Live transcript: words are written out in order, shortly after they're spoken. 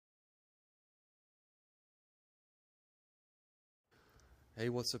Hey,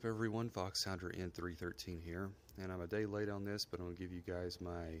 what's up everyone? Foxhound N313 here, and I'm a day late on this, but I'm going to give you guys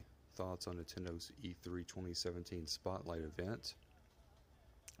my thoughts on Nintendo's E3 2017 Spotlight event.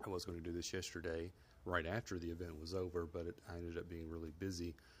 I was going to do this yesterday, right after the event was over, but I ended up being really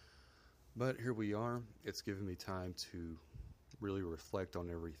busy. But here we are. It's given me time to really reflect on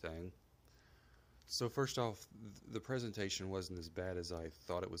everything. So first off, the presentation wasn't as bad as I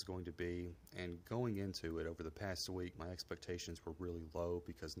thought it was going to be, and going into it over the past week, my expectations were really low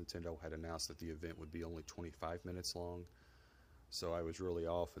because Nintendo had announced that the event would be only 25 minutes long. So I was really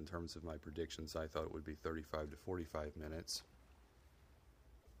off in terms of my predictions. I thought it would be 35 to 45 minutes.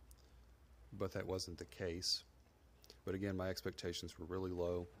 But that wasn't the case. But again, my expectations were really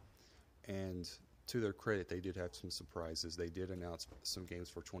low, and to their credit, they did have some surprises. They did announce some games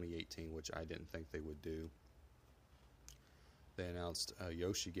for 2018, which I didn't think they would do. They announced a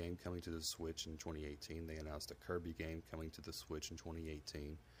Yoshi game coming to the Switch in 2018. They announced a Kirby game coming to the Switch in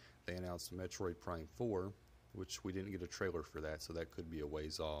 2018. They announced Metroid Prime 4, which we didn't get a trailer for that, so that could be a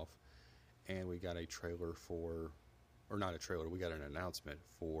ways off. And we got a trailer for, or not a trailer, we got an announcement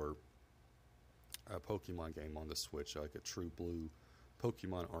for a Pokemon game on the Switch, like a true blue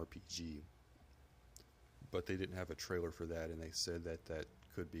Pokemon RPG. But they didn't have a trailer for that, and they said that that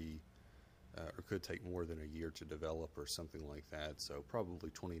could be or could take more than a year to develop or something like that. So probably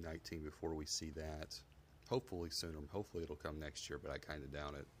 2019 before we see that. Hopefully sooner. Hopefully it'll come next year, but I kind of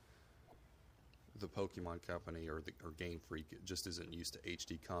doubt it. The Pokemon Company or Game Freak just isn't used to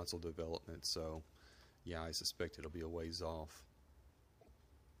HD console development, so yeah, I suspect it'll be a ways off.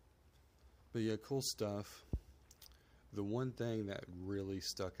 But yeah, cool stuff. The one thing that really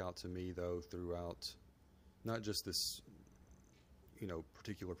stuck out to me, though, throughout not just this,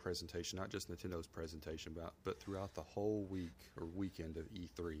 particular presentation, not just Nintendo's presentation, but throughout the whole week or weekend of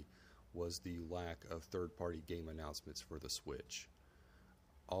E3, was the lack of third-party game announcements for the Switch.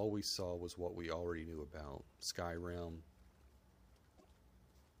 All we saw was what we already knew about: Skyrim,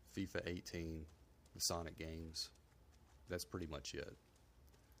 FIFA 18, the Sonic games. That's pretty much it.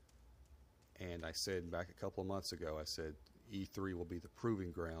 And I said back a couple of months ago, I said E3 will be the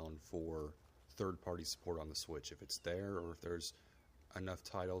proving ground for third-party support on the Switch. If it's there, or if there's enough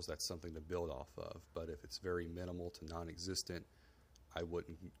titles, that's something to build off of. But if it's very minimal to non-existent, I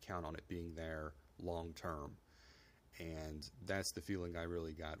wouldn't count on it being there long-term. And that's the feeling I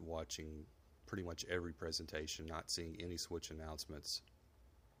really got watching pretty much every presentation, not seeing any Switch announcements.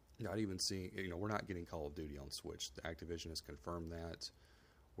 Not even seeing, we're not getting Call of Duty on Switch. Activision has confirmed that.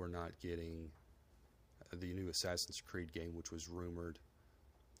 We're not getting the new Assassin's Creed game, which was rumored.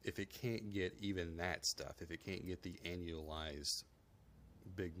 If it can't get even that stuff, if it can't get the annualized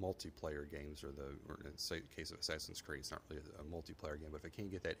big multiplayer games, or in the case of Assassin's Creed, it's not really a multiplayer game, but if it can't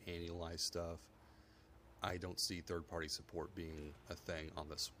get that annualized stuff, I don't see third-party support being a thing on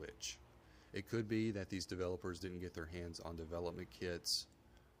the Switch. It could be that these developers didn't get their hands on development kits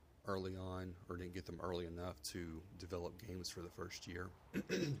early on, or didn't get them early enough to develop games for the first year.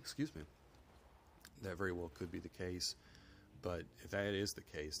 Excuse me. That very well could be the case. But if that is the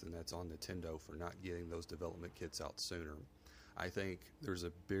case, then that's on Nintendo for not getting those development kits out sooner. I think there's a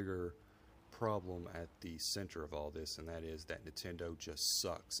bigger problem at the center of all this, and that is that Nintendo just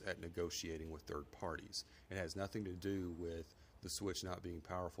sucks at negotiating with third parties. It has nothing to do with the Switch not being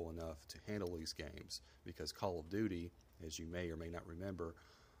powerful enough to handle these games, because Call of Duty, as you may or may not remember,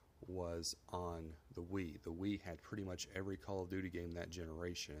 was on the Wii. The Wii had pretty much every Call of Duty game that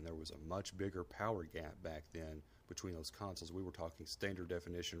generation, and there was a much bigger power gap back then between those consoles. We were talking standard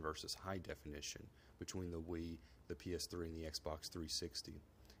definition versus high definition between the Wii, the PS3, and the Xbox 360.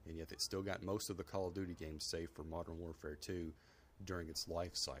 And yet it still got most of the Call of Duty games, save for Modern Warfare 2, during its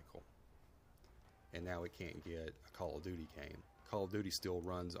life cycle. And now it can't get a Call of Duty game. Call of Duty still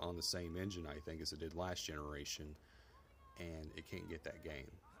runs on the same engine, I think, as it did last generation, and it can't get that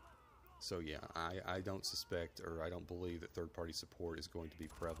game. So yeah, I don't suspect, or I don't believe that third-party support is going to be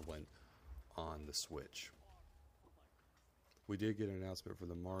prevalent on the Switch. We did get an announcement for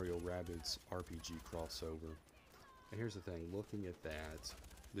the Mario Rabbids RPG crossover. And here's the thing, looking at that,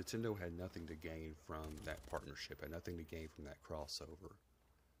 Nintendo had nothing to gain from that partnership, had nothing to gain from that crossover.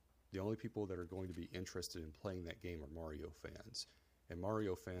 The only people that are going to be interested in playing that game are Mario fans. And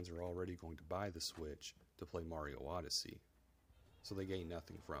Mario fans are already going to buy the Switch to play Mario Odyssey. So they gain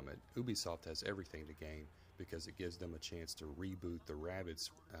nothing from it. Ubisoft has everything to gain because it gives them a chance to reboot the Rabbids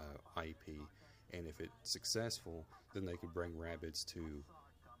IP, and if it's successful, then they could bring Rabbids to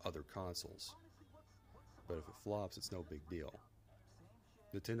other consoles. But if it flops, it's no big deal.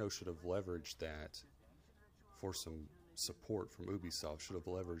 Nintendo should have leveraged that for some support from Ubisoft, should have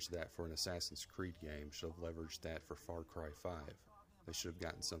leveraged that for an Assassin's Creed game, should have leveraged that for Far Cry 5. They should have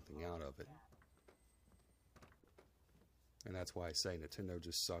gotten something out of it. And that's why I say Nintendo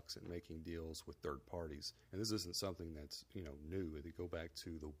just sucks at making deals with third parties. And this isn't something that's, new. They go back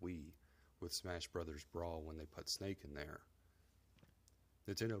to the Wii with Smash Brothers Brawl when they put Snake in there.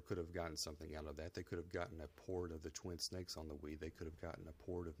 Nintendo could have gotten something out of that. They could have gotten a port of the Twin Snakes on the Wii. They could have gotten a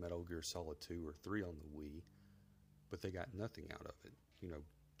port of Metal Gear Solid 2 or 3 on the Wii. But they got nothing out of it.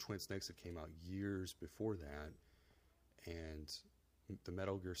 Twin Snakes had came out years before that. And the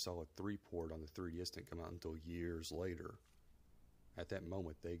Metal Gear Solid 3 port on the 3DS didn't come out until years later. At that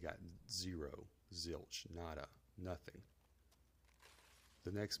moment, they got zero, zilch, nada, nothing.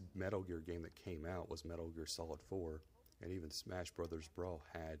 The next Metal Gear game that came out was Metal Gear Solid 4, and even Smash Brothers Brawl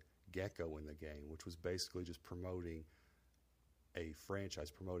had Gecko in the game, which was basically just promoting a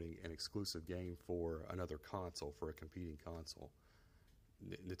franchise, promoting an exclusive game for another console, for a competing console.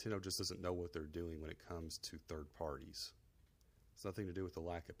 Nintendo just doesn't know what they're doing when it comes to third parties. It's nothing to do with the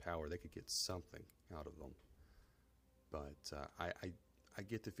lack of power. They could get something out of them. But I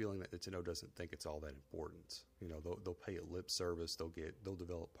get the feeling that Nintendo doesn't think it's all that important. They'll pay it lip service. They'll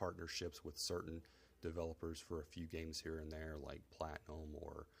develop partnerships with certain developers for a few games here and there, like Platinum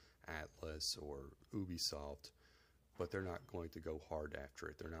or Atlas or Ubisoft. But they're not going to go hard after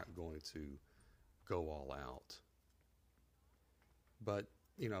it. They're not going to go all out. But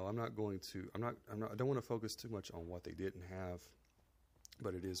I don't want to focus too much on what they didn't have.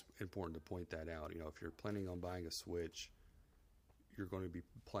 But it is important to point that out. If you're planning on buying a Switch, you're going to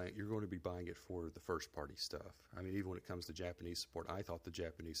be buying it for the first party stuff. I mean, even when it comes to Japanese support, I thought the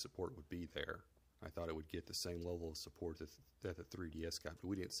Japanese support would be there. I thought it would get the same level of support that the 3DS got, but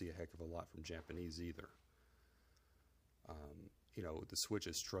we didn't see a heck of a lot from Japanese either. The Switch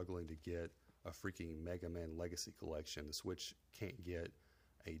is struggling to get a freaking Mega Man Legacy Collection. The Switch can't get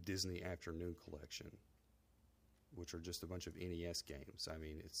a Disney Afternoon Collection, which are just a bunch of NES games. I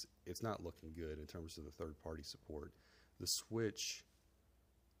mean, it's not looking good in terms of the third-party support. The Switch,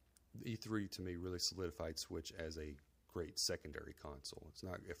 the E3 to me really solidified Switch as a great secondary console. It's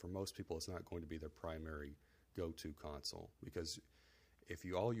not, for most people, it's not going to be their primary go-to console, because if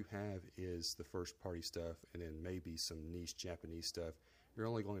all you have is the first-party stuff and then maybe some niche Japanese stuff, you're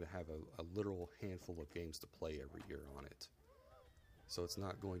only going to have a literal handful of games to play every year on it. So it's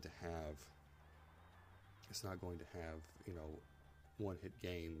not going to have one hit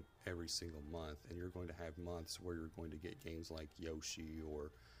game every single month, and you're going to have months where you're going to get games like Yoshi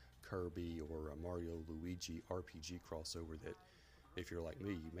or Kirby or a Mario Luigi RPG crossover that, if you're like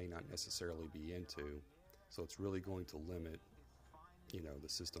me, you may not necessarily be into. So it's really going to limit the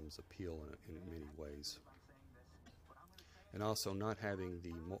system's appeal in many ways. And also, not having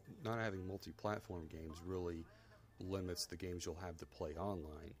multi-platform games really limits the games you'll have to play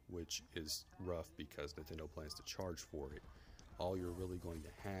online, which is rough because Nintendo plans to charge for it. All you're really going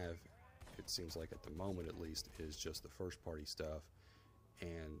to have, it seems like at the moment at least, is just the first-party stuff,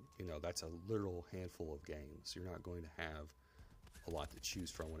 and that's a literal handful of games. You're not going to have a lot to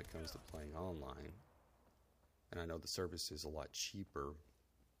choose from when it comes to playing online. And I know the service is a lot cheaper,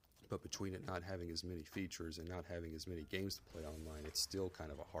 but between it not having as many features and not having as many games to play online, it's still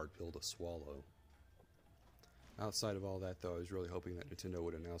kind of a hard pill to swallow. Outside of all that, though, I was really hoping that Nintendo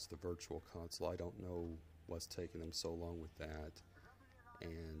would announce the Virtual Console. I don't know what's taking them so long with that,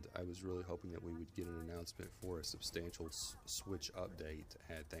 and I was really hoping that we would get an announcement for a substantial Switch update.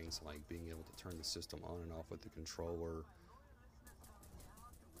 Add things like being able to turn the system on and off with the controller,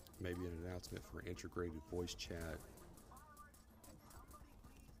 maybe an announcement for integrated voice chat,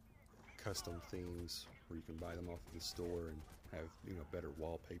 custom themes where you can buy them off of the store and have better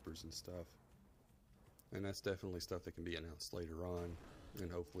wallpapers and stuff. And that's definitely stuff that can be announced later on,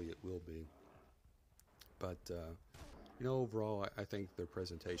 and hopefully it will be. But overall, I think their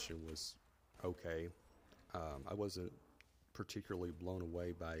presentation was okay. I wasn't particularly blown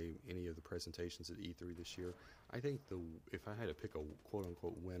away by any of the presentations at E3 this year. I think if I had to pick a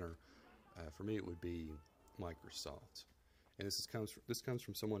quote-unquote winner, for me it would be Microsoft. And this comes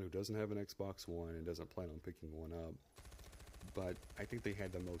from someone who doesn't have an Xbox One and doesn't plan on picking one up. But I think they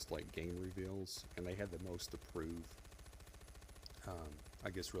had the most game reveals, and they had the most to prove. I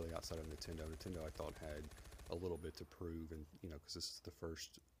guess really outside of Nintendo. Nintendo I thought had a little bit to prove, and because this is the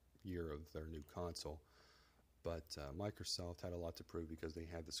first year of their new console. But Microsoft had a lot to prove because they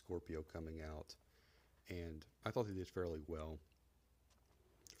had the Scorpio coming out, and I thought they did fairly well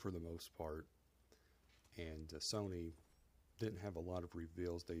for the most part. And Sony didn't have a lot of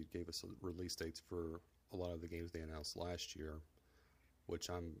reveals. They gave us release dates for a lot of the games they announced last year, which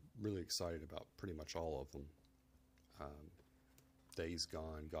I'm really excited about pretty much all of them. Days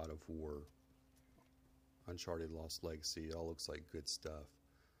Gone, God of War, Uncharted Lost Legacy. It all looks like good stuff.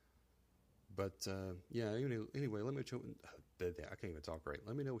 But yeah, anyway, let me I can't even talk right.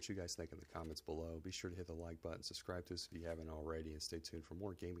 Let me know what you guys think in the comments below. Be sure to hit the like button, subscribe to us if you haven't already, and stay tuned for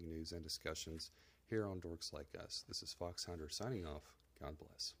more gaming news and discussions here on Dorks Like Us. This is Fox Hunter signing off. God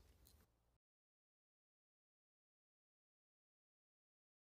bless.